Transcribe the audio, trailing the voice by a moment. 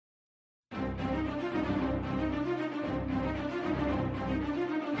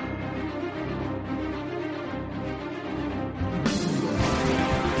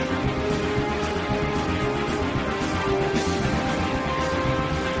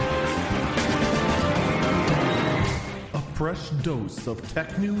fresh dose of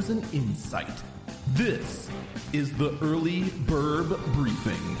tech news and insight. This is the Early Burb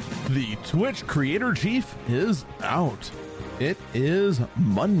Briefing. The Twitch Creator Chief is out. It is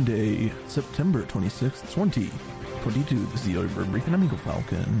Monday, September 26th, 2022. This is the Early Burb Briefing. I'm Eagle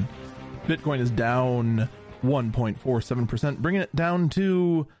Falcon. Bitcoin is down 1.47%, bringing it down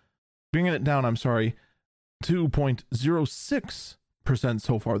 2.06%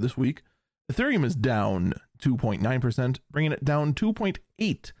 so far this week. Ethereum is down 2.9%, bringing it down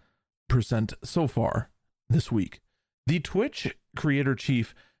 2.8% so far this week. The Twitch Creator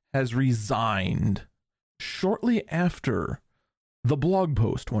Chief has resigned shortly after the blog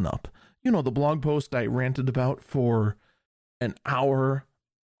post went up. You know, the blog post I ranted about for an hour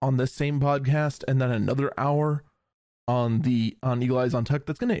on this same podcast and then another hour on Eagle Eyes on Tech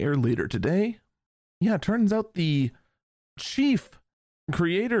that's going to air later today. Yeah, it turns out the chief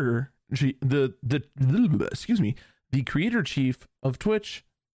creator, the creator chief of Twitch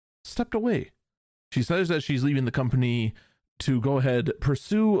stepped away. She says that she's leaving the company to go ahead,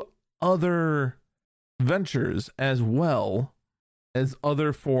 pursue other ventures as well as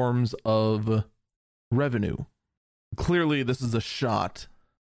other forms of revenue. Clearly, this is a shot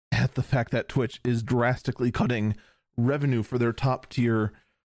at the fact that Twitch is drastically cutting revenue for their top tier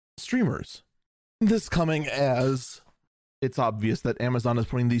streamers. This coming as it's obvious that Amazon is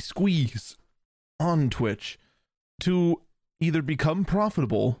putting the squeeze on Twitch to either become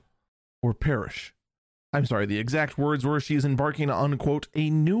profitable or perish. I'm sorry, the exact words were she is embarking on, quote, a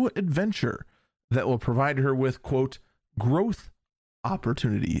new adventure that will provide her with, quote, growth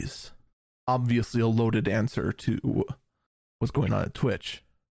opportunities. Obviously a loaded answer to what's going on at Twitch.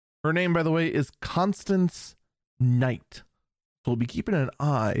 Her name, by the way, is Constance Knight. So we'll be keeping an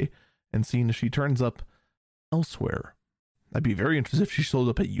eye and seeing if she turns up elsewhere. I'd be very interested if she showed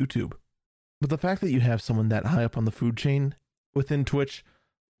up at YouTube. But the fact that you have someone that high up on the food chain within Twitch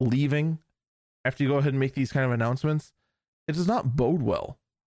leaving after you go ahead and make these kind of announcements, it does not bode well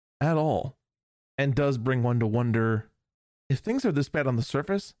at all. And does bring one to wonder, if things are this bad on the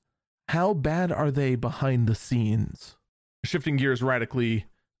surface, how bad are they behind the scenes? Shifting gears radically,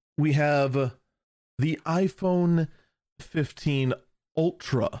 we have the iPhone 15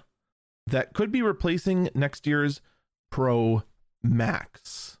 Ultra that could be replacing next year's Pro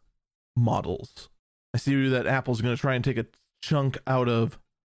Max models. I see that Apple's going to try and take a chunk out of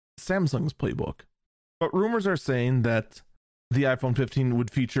Samsung's playbook. But rumors are saying that the iPhone 15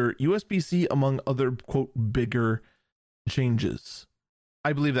 would feature USB-C among other, quote, bigger changes.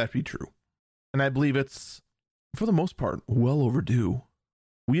 I believe that to be true. And I believe it's, for the most part, well overdue.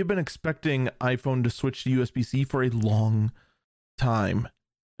 We have been expecting iPhone to switch to USB-C for a long time.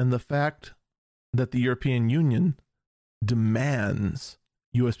 And the fact that the European Union demands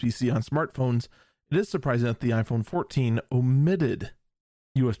USB-C on smartphones, it is surprising that the iPhone 14 omitted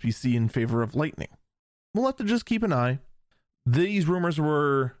USB-C in favor of Lightning. We'll have to just keep an eye. These rumors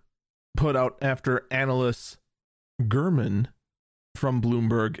were put out after analyst Gurman from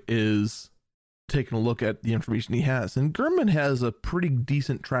Bloomberg is taking a look at the information he has. And Gurman has a pretty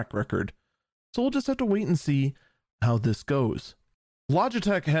decent track record. So we'll just have to wait and see how this goes.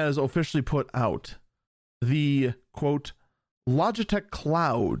 Logitech has officially put out the, quote, Logitech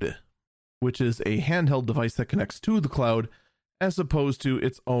Cloud, which is a handheld device that connects to the cloud as opposed to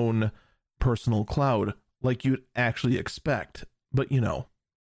its own personal cloud, like you'd actually expect. But, you know,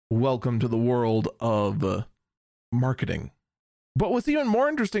 welcome to the world of marketing. But what's even more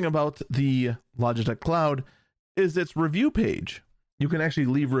interesting about the Logitech Cloud is its review page. You can actually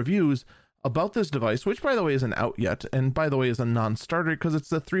leave reviews about this device, which, by the way, isn't out yet, and by the way, is a non-starter because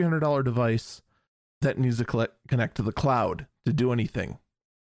it's a $300 device that needs to connect to the cloud to do anything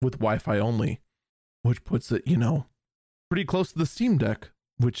with Wi-Fi only, which puts it, you know, pretty close to the Steam Deck,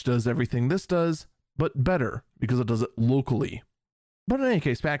 which does everything this does, but better because it does it locally. But in any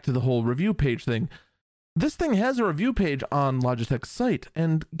case, back to the whole review page thing. This thing has a review page on Logitech's site,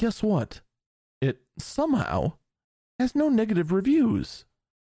 and guess what? It somehow has no negative reviews.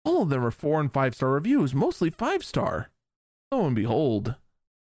 All of them are 4 and 5 star reviews, mostly 5-star. Lo and behold,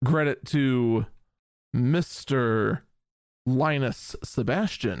 credit to Mr. Linus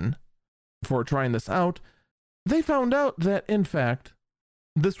Sebastian for trying this out. They found out that, in fact,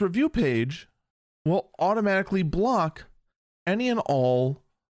 this review page will automatically block any and all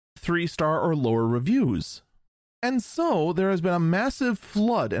 3-star or lower reviews. And so there has been a massive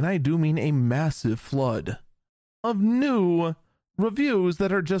flood, and I do mean a massive flood, of new reviews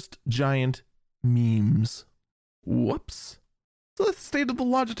that are just giant memes. Whoops. So that's the state of the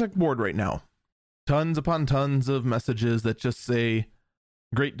Logitech board right now. Tons upon tons of messages that just say,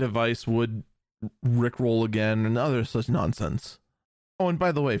 great device, would Rickroll again and other such nonsense. Oh, and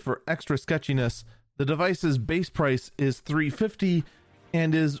by the way, for extra sketchiness, the device's base price is $350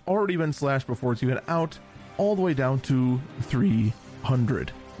 and is already been slashed before it's even out, all the way down to $300.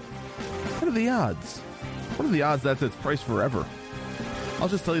 What are the odds? What are the odds that's its price forever? I'll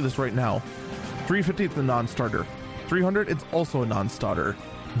just tell you this right now. $350, it's a non-starter. $300, it's also a non-starter.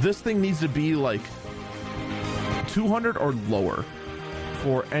 This thing needs to be like $200 or lower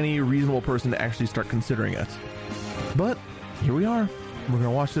for any reasonable person to actually start considering it. But here we are. We're going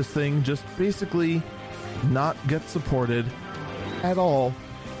to watch this thing just basically not get supported at all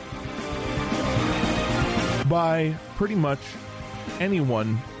by pretty much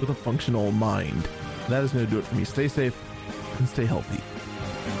anyone with a functional mind. That is going to do it for me. Stay safe and stay healthy.